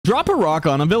Drop a rock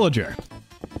on a villager.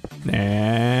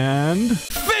 And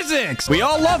physics! We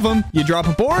all love them. You drop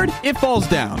a board, it falls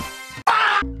down.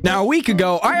 Now, a week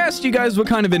ago, I asked you guys what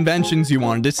kind of inventions you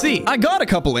wanted to see. I got a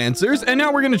couple answers, and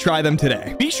now we're going to try them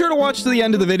today. Be sure to watch to the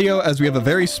end of the video as we have a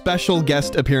very special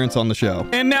guest appearance on the show.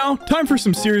 And now, time for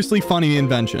some seriously funny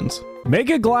inventions.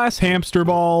 Make a glass hamster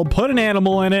ball, put an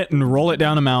animal in it, and roll it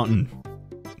down a mountain.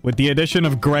 With the addition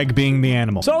of Greg being the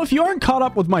animal. So if you aren't caught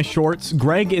up with my shorts,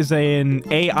 Greg is an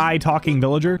AI talking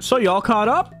villager. So y'all caught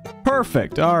up?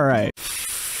 Perfect. All right.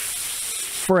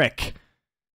 Frick.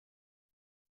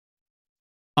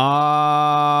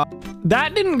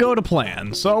 That didn't go to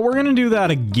plan, so we're gonna do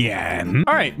that again.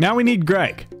 All right, now we need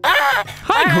Greg.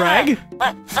 Hi, Greg.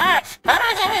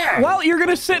 Well, you're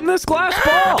gonna sit in this glass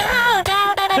ball.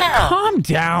 Calm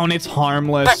down, it's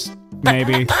harmless.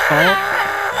 Maybe.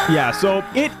 Oh, yeah, so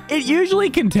it usually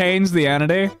contains the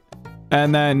entity,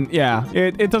 and then, yeah,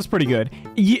 it does pretty good.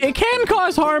 It can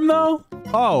cause harm, though.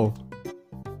 Oh.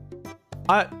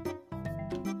 I'm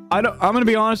gonna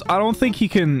be honest, I don't think he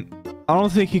can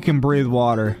breathe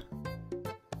water.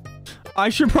 I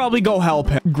should probably go help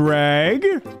him. Greg?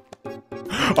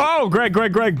 Oh, Greg.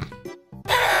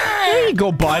 There you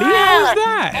go, buddy. How was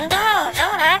that?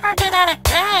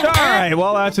 All right,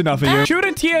 well, that's enough of you. Shoot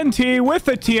a TNT with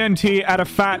a TNT at a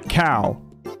fat cow.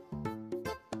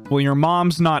 Well, your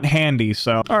mom's not handy,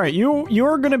 so... All right,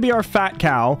 you're gonna be our fat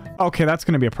cow. Okay, that's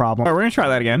gonna be a problem. All right, we're gonna try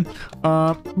that again.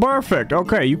 Perfect.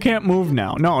 Okay, you can't move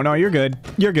now. No, you're good.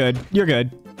 You're good.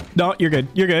 No, you're good.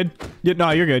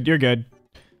 No, you're good. You're good.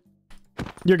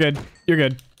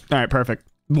 All right, perfect.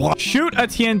 Shoot a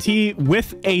TNT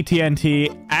with a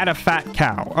TNT at a fat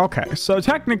cow. Okay, so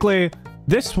technically,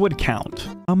 this would count.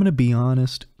 I'm gonna be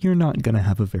honest, you're not gonna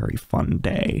have a very fun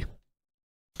day.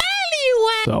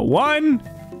 So 1,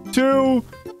 2,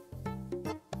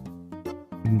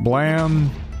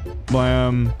 blam,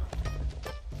 blam.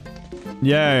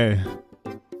 Yay.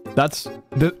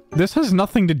 This has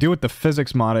nothing to do with the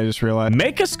physics mod, I just realized.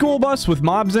 Make a school bus with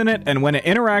mobs in it, and when it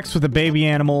interacts with a baby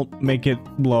animal, make it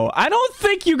blow. I don't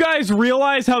think you guys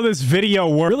realize how this video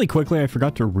works. Really quickly, I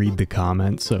forgot to read the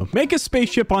comments, so make a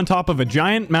spaceship on top of a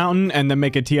giant mountain, and then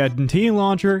make a TNT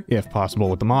launcher, if possible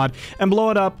with the mod, and blow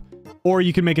it up. Or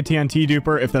you can make a TNT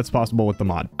duper if that's possible with the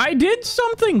mod. I did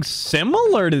something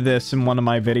similar to this in one of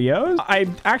my videos. I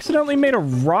accidentally made a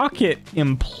rocket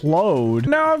implode.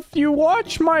 Now, if you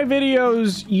watch my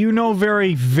videos, you know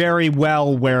very, very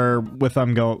well where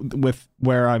I'm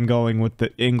going with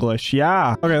the English.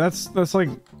 Yeah. Okay, that's like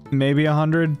maybe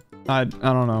 100. I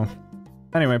don't know.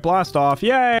 Anyway, blast off.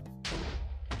 Yay.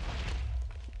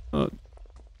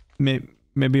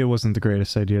 Maybe it wasn't the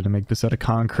greatest idea to make this out of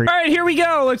concrete. All right, here we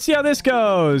go. Let's see how this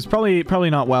goes. Probably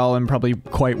not well, and probably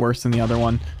quite worse than the other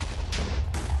one.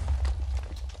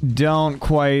 Don't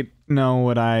quite know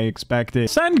what I expected.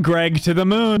 Send Greg to the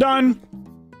moon. Done.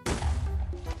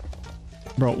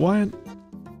 Bro, what?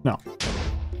 No.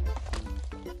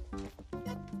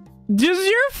 Does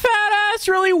your fat ass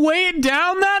really weigh it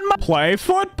down that much? Play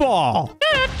football.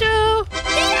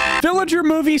 Villager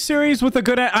movie series with a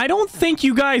good... I don't think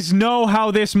you guys know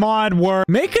how this mod works.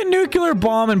 Make a nuclear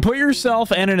bomb and put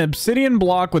yourself and an obsidian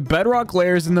block with bedrock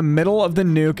layers in the middle of the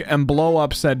nuke and blow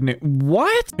up said nuke.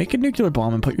 What? Make a nuclear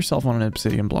bomb and put yourself on an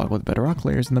obsidian block with bedrock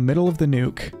layers in the middle of the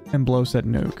nuke and blow said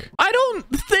nuke. I don't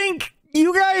think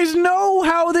you guys know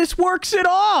how this works at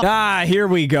all. Ah, here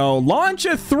we go. Launch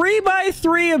a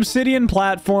 3x3 obsidian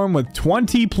platform with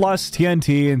 20 plus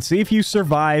TNT and see if you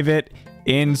survive it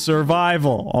in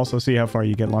survival. Also see how far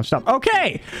you get launched up.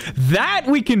 Okay, that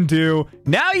we can do.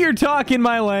 Now you're talking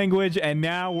my language, and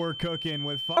now we're cooking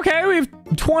with fun. Okay, we have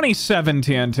 27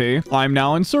 TNT. I'm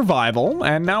now in survival,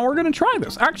 and now we're gonna try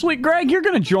this. Actually, Greg, you're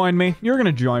gonna join me.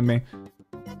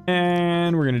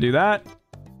 And we're gonna do that.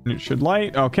 It should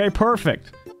light. Okay,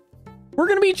 perfect. We're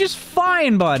gonna be just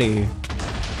fine, buddy.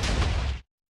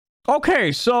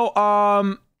 Okay,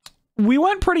 so, we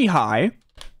went pretty high.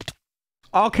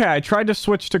 Okay, I tried to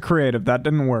switch to creative. That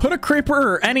didn't work. Put a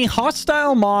creeper or any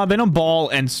hostile mob in a ball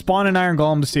and spawn an iron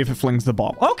golem to see if it flings the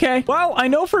ball. Okay, well, I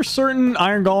know for certain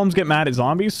iron golems get mad at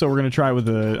zombies, so we're gonna try with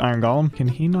the iron golem. Can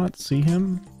he not see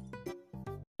him?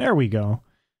 There we go.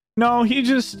 No, he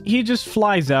just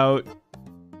flies out.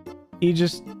 He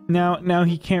just... Now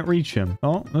he can't reach him.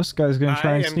 Oh, this guy's gonna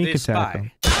try and sneak attack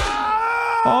him.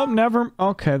 Oh, never...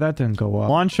 Okay, that didn't go well.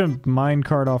 Launch a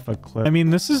minecart off a cliff. I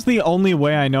mean, this is the only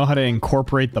way I know how to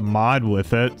incorporate the mod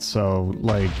with it, so,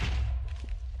 like...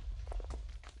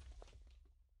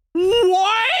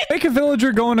 What? Make a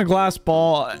villager go in a glass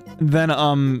ball,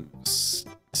 then,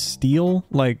 steel?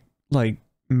 Like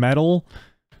metal?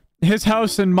 his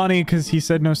house and money because he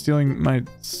said no stealing my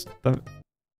stuff.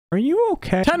 Are you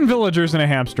okay? 10 villagers and a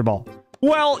hamster ball.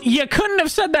 Well, you couldn't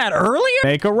have said that earlier.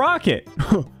 Make a rocket.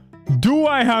 Do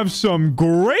I have some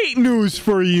great news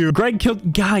for you? Greg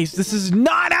killed... Guys, this is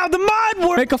not how the mod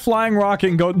works. Make a flying rocket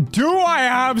and go, do I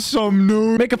have some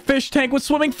news? Make a fish tank with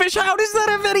swimming fish. How does that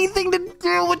have anything to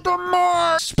do with the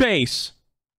mod? Space.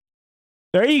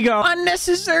 There you go.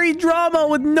 Unnecessary drama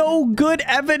with no good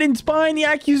evidence behind the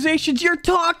accusations. You're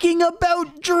talking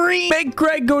about dream. Make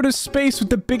Greg go to space with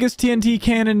the biggest TNT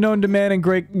cannon known to man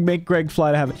and make Greg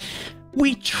fly to heaven.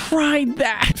 We tried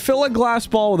that. Fill a glass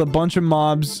ball with a bunch of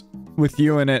mobs with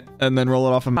you in it and then roll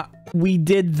it off. We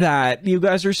did that. You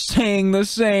guys are saying the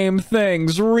same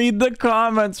things. Read the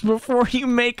comments before you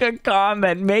make a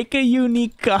comment. Make a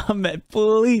unique comment,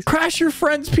 please. Crash your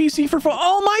friend's PC for fun.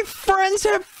 All my friends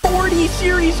have 40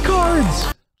 series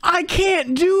cards. I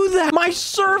can't do that. My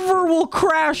server will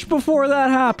crash before that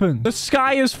happens. The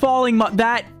sky is falling.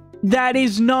 That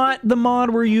is not the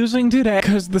mod we're using today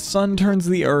because the sun turns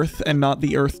the earth and not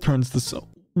the earth turns the sun.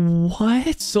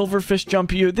 What? Silverfish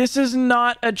jump you. This is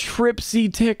not a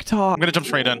Tripsy TikTok. I'm gonna jump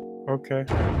straight in. Okay.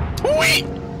 Wait!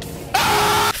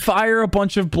 Fire a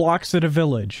bunch of blocks at a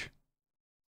village.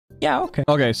 Yeah, okay.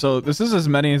 Okay, so this is as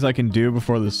many as I can do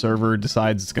before the server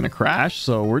decides it's gonna crash.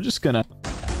 So we're just gonna...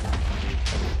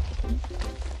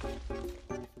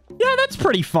 Yeah, that's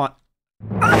pretty fun.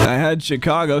 I had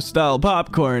Chicago-style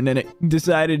popcorn and it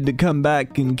decided to come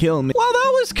back and kill me. Well,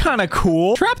 that was kind of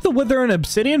cool. Trap the Wither in an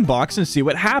obsidian box and see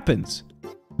what happens.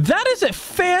 That is a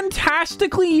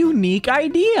fantastically unique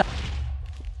idea.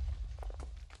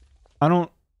 I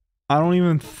don't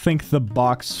even think the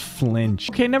box flinched.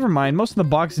 Okay, never mind. Most of the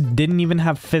box didn't even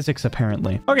have physics,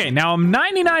 apparently. Okay, now I'm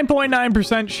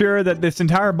 99.9% sure that this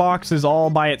entire box is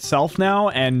all by itself now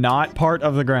and not part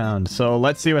of the ground. So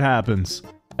let's see what happens.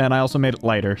 And I also made it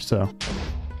lighter, so...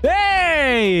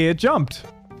 Hey! It jumped.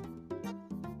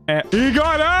 And he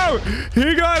got out!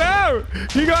 He got out!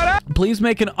 He got out! Please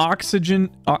make an oxygen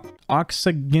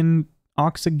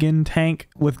tank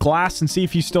with glass and see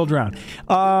if you still drown.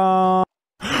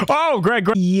 Oh, Greg.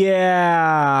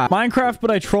 Yeah. Minecraft, but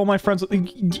I troll my friends.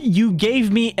 You gave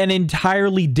me an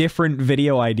entirely different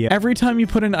video idea. Every time you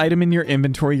put an item in your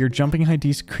inventory, your jumping height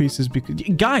decreases because...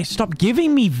 Guys, stop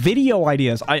giving me video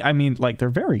ideas. I mean, like, they're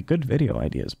very good video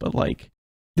ideas, but, like,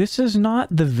 this is not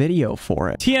the video for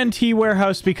it. TNT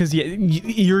warehouse because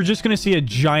you're just going to see a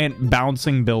giant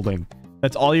bouncing building.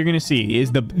 That's all you're gonna see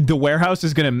is the warehouse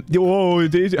is gonna, whoa,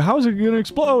 how's it gonna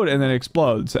explode? And then it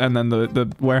explodes. And then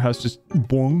the warehouse just,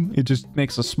 boom, it just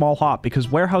makes a small hop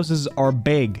because warehouses are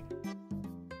big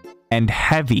and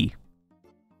heavy.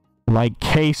 Like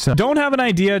queso. Don't have an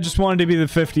idea, just wanted to be the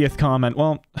 50th comment.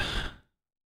 Well,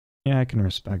 yeah, I can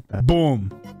respect that.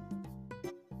 Boom.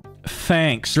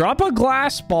 Thanks. Drop a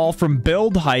glass ball from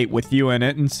build height with you in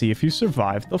it and see if you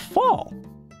survive the fall.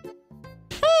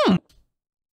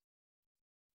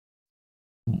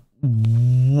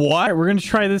 What? We're gonna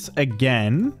try this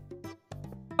again.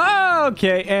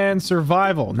 Okay, and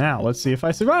survival. Now, let's see if I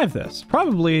survive this.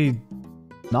 Probably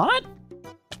not.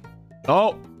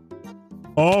 Oh.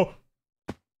 Oh.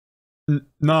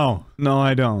 No,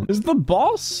 I don't. Is the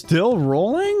ball still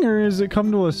rolling or has it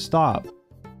come to a stop?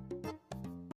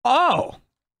 Oh.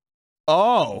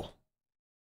 Oh.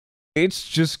 It's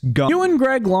just gone. You and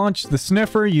Greg launched the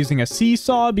sniffer using a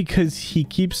seesaw because he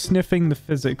keeps sniffing the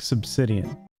physics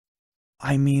obsidian.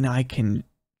 I mean, I can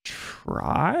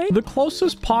try. The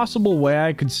closest possible way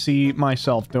I could see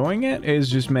myself doing it is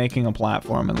just making a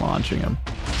platform and launching him.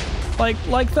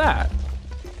 Like that.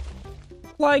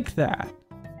 Like that.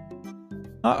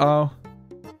 Uh-oh.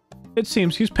 It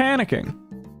seems he's panicking.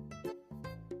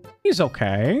 He's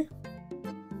okay.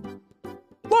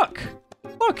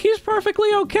 Look, he's perfectly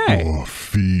okay. Oh,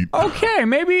 feet. Okay,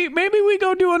 maybe we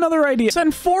go do another idea.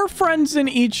 Send 4 friends in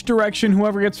each direction.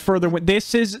 Whoever gets further with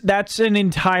that's an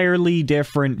entirely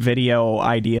different video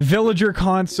idea. Villager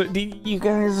concert. You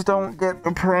guys don't get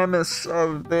the premise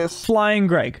of this. Flying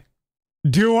Greg.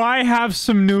 Do I have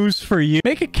some news for you?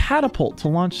 Make a catapult to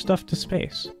launch stuff to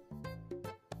space.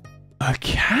 A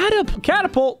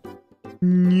catapult.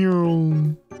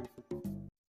 No.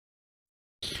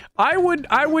 I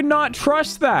would not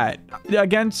trust that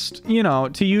against, you know,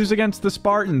 to use against the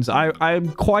Spartans. I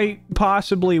quite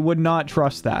possibly would not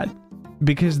trust that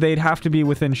because they'd have to be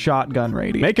within shotgun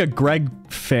radius. Make a Greg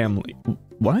family.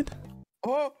 What?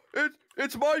 Oh,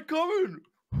 it's my coming.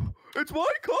 It's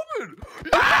my coming.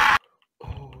 Ah!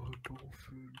 Oh,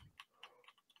 dolphin.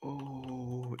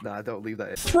 Oh, nah, don't leave that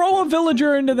in. Throw a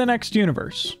villager into the next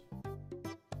universe.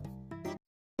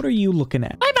 What are you looking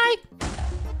at? Bye-bye.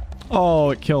 Oh,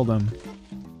 it killed him.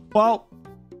 Well,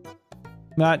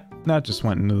 that just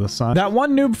went into the sun. That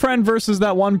one noob friend versus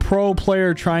that one pro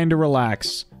player trying to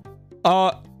relax.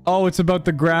 Oh, it's about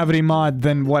the gravity mod,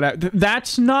 then what?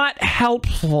 That's not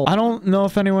helpful. I don't know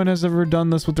if anyone has ever done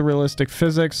this with the realistic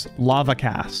physics. Lava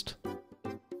cast.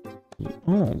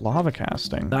 Oh, lava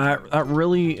casting. That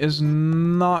really is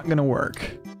not gonna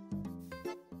work.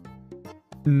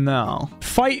 No.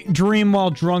 Fight dream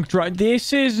while drunk drive.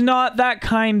 This is not that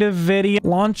kind of video.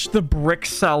 Launch the brick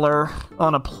seller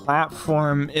on a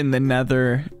platform in the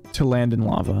nether to land in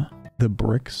lava. The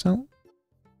brick seller?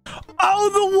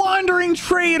 Oh, the wandering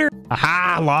trader.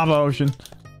 Aha, lava ocean.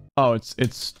 Oh, it's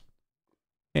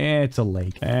a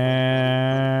lake. And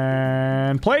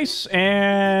place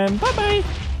and bye-bye.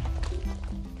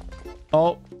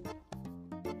 Oh.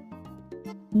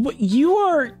 You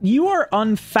are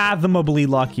unfathomably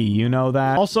lucky, you know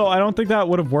that? Also, I don't think that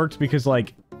would have worked because,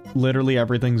 like, literally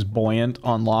everything's buoyant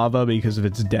on lava because of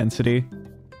its density.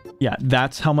 Yeah,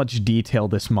 that's how much detail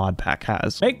this mod pack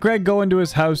has. Make Greg go into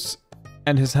his house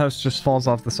and his house just falls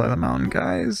off the side of the mountain.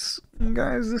 Guys,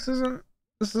 this isn't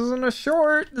a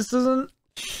short. This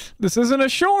isn't a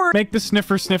short. Make the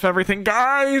sniffer sniff everything.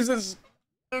 Guys,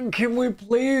 can we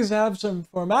please have some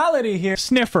formality here?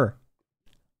 Sniffer.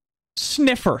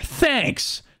 Sniffer,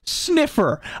 thanks.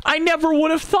 Sniffer. I never would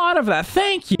have thought of that.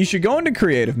 Thank you. You should go into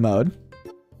creative mode.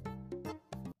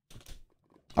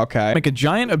 Okay. Make a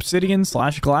giant obsidian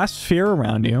 / glass sphere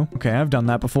around you. Okay, I've done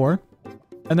that before.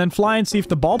 And then fly and see if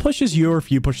the ball pushes you or if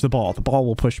you push the ball. The ball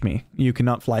will push me. You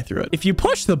cannot fly through it. If you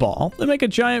push the ball, then make a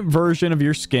giant version of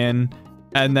your skin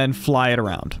and then fly it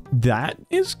around. That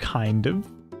is kind of...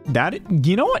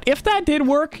 you know what? If that did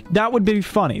work, that would be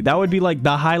funny. That would be like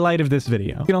the highlight of this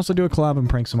video. You can also do a collab and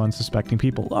prank some unsuspecting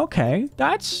people. Okay,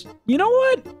 that's... You know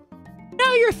what?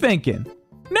 Now you're thinking.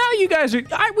 Now you guys are...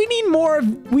 we need more of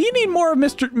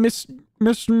Mr.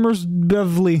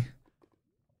 Beverly.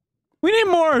 We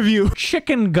need more of you.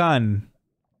 Chicken gun.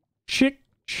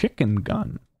 Chicken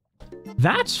gun.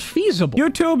 That's feasible.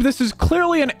 YouTube, this is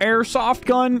clearly an airsoft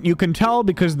gun. You can tell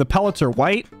because the pellets are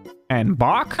white and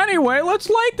Bach. Anyway,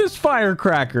 let's light this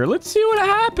firecracker. Let's see what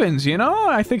happens, you know?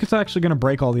 I think it's actually gonna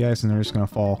break all the ice and they're just gonna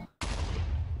fall.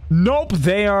 Nope,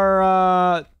 they're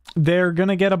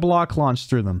gonna get a block launched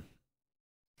through them.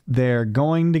 They're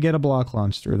going to get a block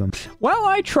launched through them. Well,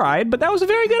 I tried, but that was a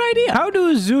very good idea. How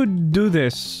do Zood do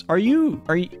this? Are you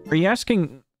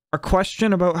asking a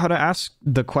question about how to ask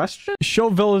the question? Show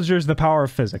villagers the power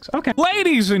of physics. Okay.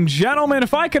 Ladies and gentlemen,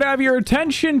 if I could have your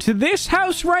attention to this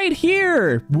house right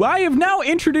here. I have now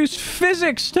introduced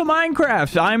physics to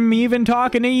Minecraft. I'm even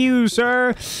talking to you,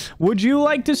 sir. Would you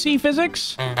like to see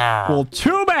physics? No. Well,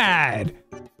 too bad.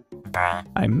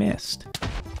 I missed.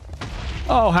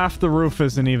 Oh, half the roof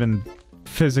isn't even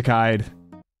physic-eyed.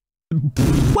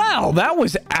 Well, that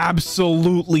was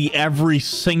absolutely every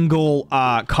single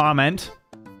comment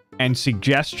and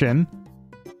suggestion.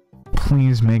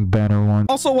 Please make better ones.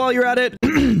 Also, while you're at it,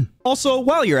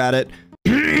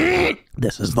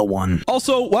 this is the one.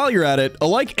 Also, while you're at it, a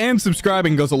like and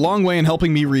subscribing goes a long way in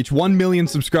helping me reach 1 million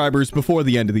subscribers before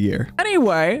the end of the year.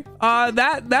 Anyway,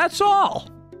 that's all.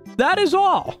 That is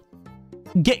all.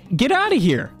 Get out of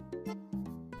here.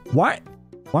 Why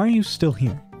are you still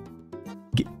here?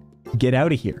 Get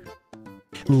out of here.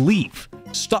 Leave.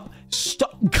 Stop.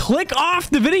 Click off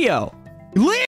the video. Leave.